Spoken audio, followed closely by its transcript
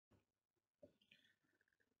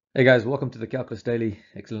Hey guys, welcome to the Calculus Daily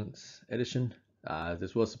Excellence Edition.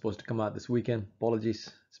 This was supposed to come out this weekend. Apologies,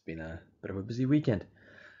 it's been a bit of a busy weekend.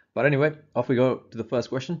 But anyway, off we go to the first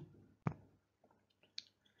question.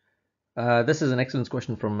 This is an excellence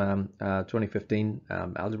question from 2015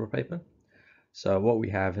 algebra paper. So what we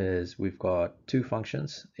have is we've got two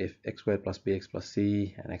functions, if x squared plus bx plus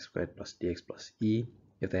c and x squared plus dx plus e,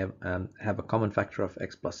 if they have a common factor of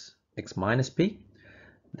x plus x minus p,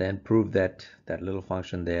 then prove that that little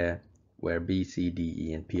function there where b, c, d,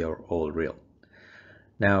 e, and p are all real.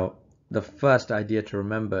 Now, the first idea to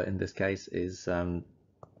remember in this case is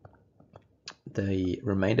the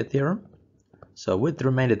remainder theorem. So with the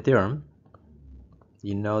remainder theorem,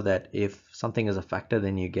 you know that if something is a factor,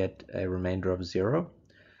 then you get a remainder of 0.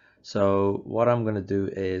 So what I'm going to do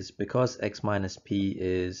is, because x minus p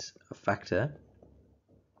is a factor,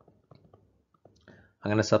 I'm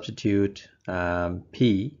going to substitute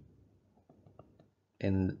p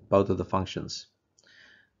in both of the functions,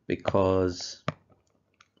 because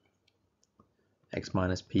x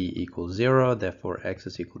minus p equals 0, therefore x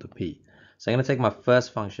is equal to p. So I'm going to take my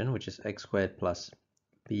first function, which is x squared plus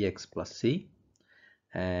bx plus c,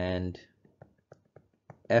 and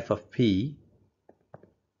f of p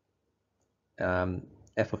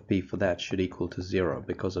for that should equal to 0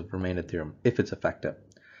 because of remainder theorem, if it's a factor.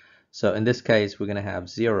 So in this case, we're going to have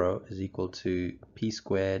 0 is equal to p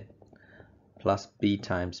squared plus b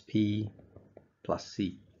times p plus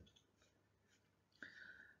c.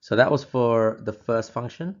 So that was for the first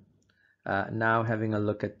function. Now having a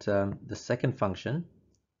look at the second function,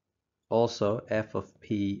 also f of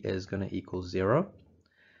p is going to equal 0.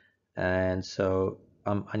 And so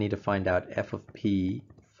I need to find out f of p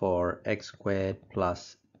for x squared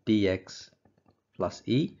plus dx plus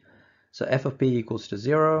e. So f of p equals to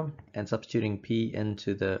 0, and substituting p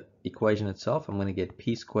into the equation itself, I'm going to get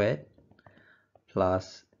p squared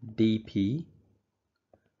plus dp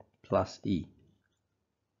plus e.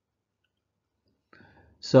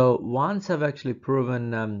 So once I've actually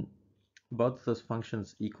proven both of those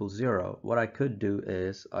functions equal 0, what I could do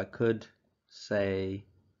is I could say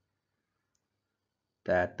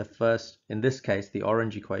that the first, in this case, the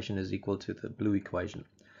orange equation is equal to the blue equation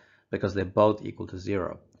because they're both equal to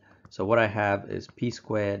 0. So what I have is p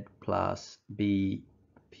squared plus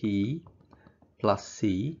bp plus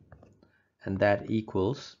c, and that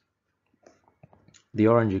equals the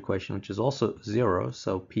orange equation, which is also 0,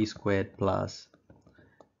 so p squared plus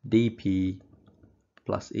dp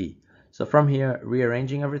plus e. So from here,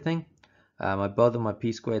 rearranging everything, both of my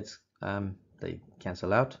p squareds, they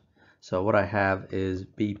cancel out. So what I have is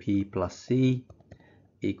bp plus c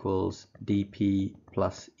equals dp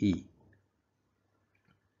plus e.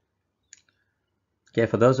 Okay,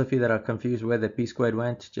 for those of you that are confused where the p squared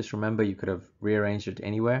went, just remember you could have rearranged it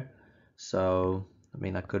anywhere. So, I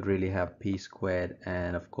mean, I could really have p squared,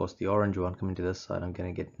 and of course the orange one coming to this side, I'm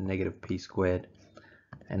going to get negative p squared,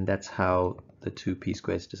 and that's how the two p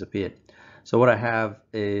squareds disappeared. So what I have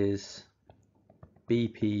is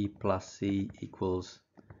bp plus c equals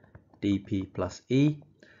dp plus e,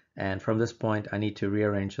 and from this point I need to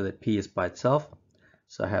rearrange so that p is by itself.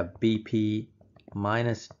 So I have bp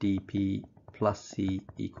minus dp plus c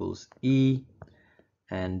equals e,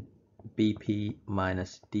 and bp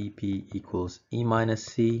minus dp equals e minus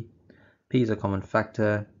c. P is a common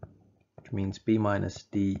factor, which means b minus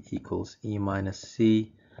d equals e minus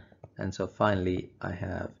c, and so finally I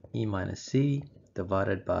have e minus c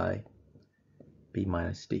divided by b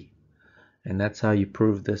minus d. And that's how you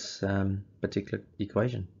prove this particular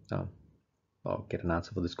equation. I'll get an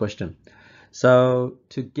answer for this question. So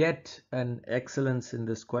to get an excellence in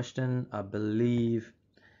this question, I believe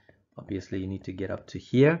obviously you need to get up to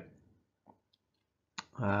here.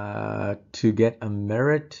 To get a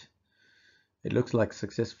merit, it looks like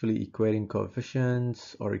successfully equating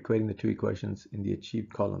coefficients or equating the two equations in the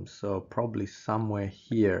achieved columns. So probably somewhere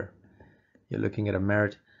here you're looking at a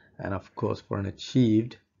merit, and of course for an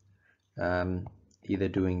achieved, either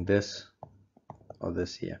doing this or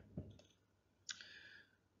this here.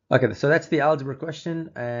 Okay, so that's the algebra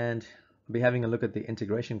question, and I'll be having a look at the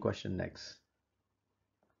integration question next.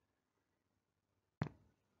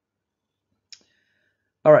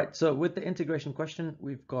 All right, so with the integration question,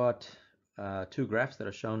 we've got two graphs that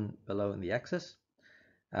are shown below in the axis.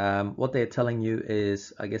 What they're telling you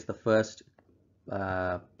is, I guess the first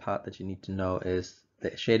part that you need to know is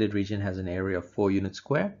the shaded region has an area of 4 units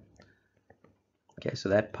square. Okay, so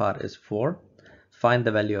that part is 4. Find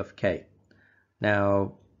the value of k.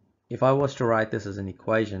 Now, if I was to write this as an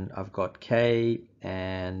equation, I've got k,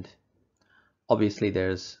 and obviously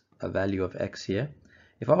there's a value of x here.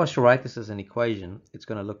 If I was to write this as an equation, it's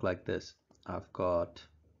going to look like this. I've got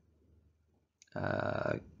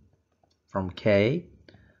from k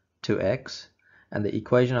to x, and the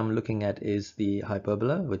equation I'm looking at is the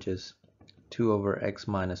hyperbola, which is 2 over x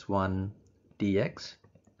minus 1 dx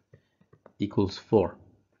equals 4.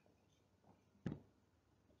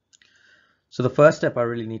 So the first step I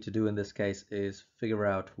really need to do in this case is figure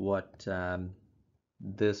out what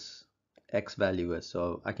this x value is.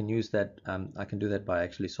 So I can use that, I can do that by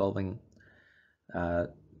actually solving the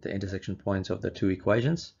intersection points of the two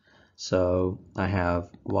equations. So I have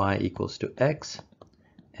y equals to x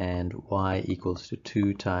and y equals to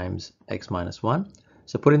 2 times x minus 1.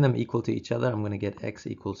 So putting them equal to each other, I'm going to get x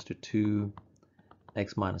equals to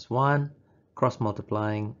 2x minus 1. Cross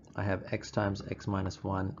multiplying, I have x times x minus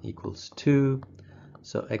 1 equals 2.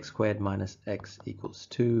 So x squared minus x equals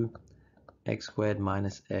 2. X squared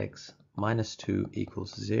minus x minus 2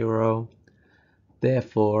 equals 0.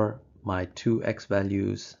 Therefore, my two x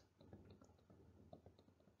values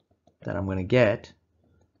that I'm going to get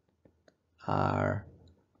are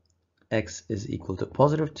x is equal to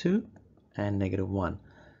positive 2 and negative 1.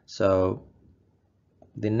 So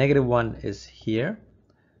the negative 1 is here,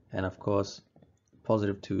 and of course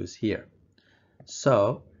positive 2 is here.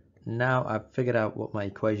 So now I've figured out what my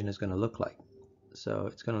equation is going to look like. So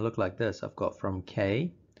it's going to look like this. I've got from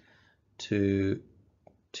k to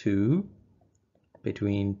 2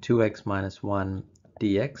 between 2x minus 1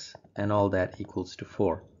 dx, and all that equals to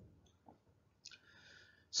 4.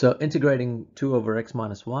 So integrating 2 over x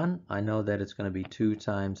minus 1, I know that it's going to be 2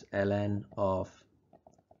 times ln of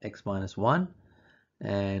x minus 1,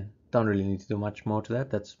 and don't really need to do much more to that.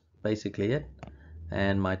 That's basically it.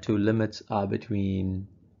 And my two limits are between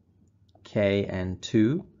k and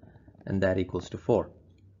 2, and that equals to 4.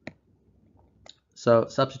 So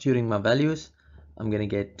substituting my values, I'm going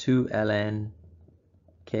to get 2 ln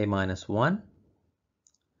k minus 1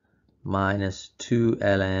 minus 2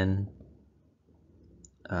 ln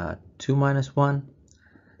 2 minus 1,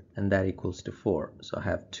 and that equals to 4. So I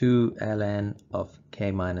have 2 ln of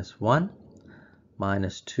k minus 1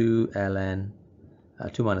 minus 2 ln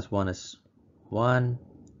 2 minus 1 is 1,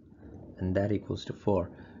 and that equals to 4.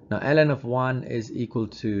 Now ln of 1 is equal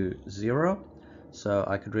to 0, so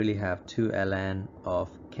I could really have 2 ln of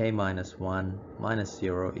k minus 1 minus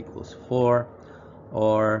 0 equals 4,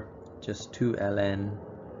 or just 2 ln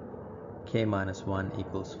k minus 1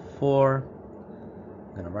 equals 4.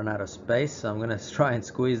 I'm going to run out of space, so I'm going to try and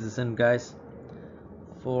squeeze this in, guys.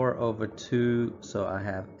 4 over 2, so I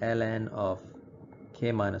have ln of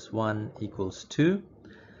k minus 1 equals 2,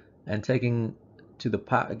 and taking to the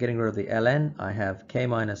power, getting rid of the ln, I have k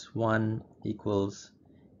minus 1 equals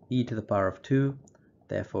e to the power of 2,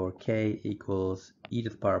 therefore k equals e to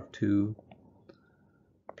the power of 2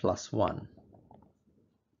 plus 1.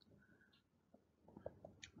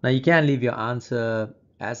 Now you can leave your answer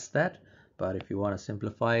as that, but if you want to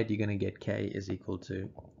simplify it, you're going to get k is equal to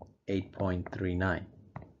 8.39.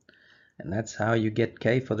 And that's how you get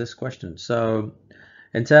k for this question. So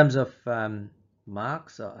in terms of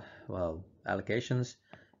marks, well, allocations,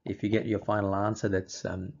 if you get your final answer, that's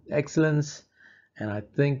excellence. And I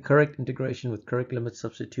think correct integration with correct limits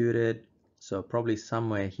substituted. So probably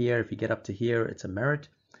somewhere here, if you get up to here, it's a merit.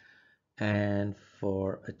 And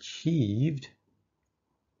for achieved,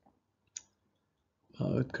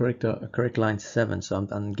 correct line 7, so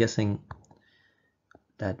I'm guessing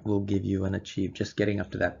that will give you an achieve, just getting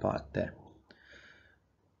up to that part there.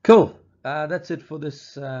 Cool. That's it for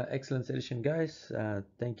this excellence edition, guys.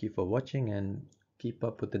 Thank you for watching, and keep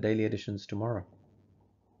up with the daily editions tomorrow.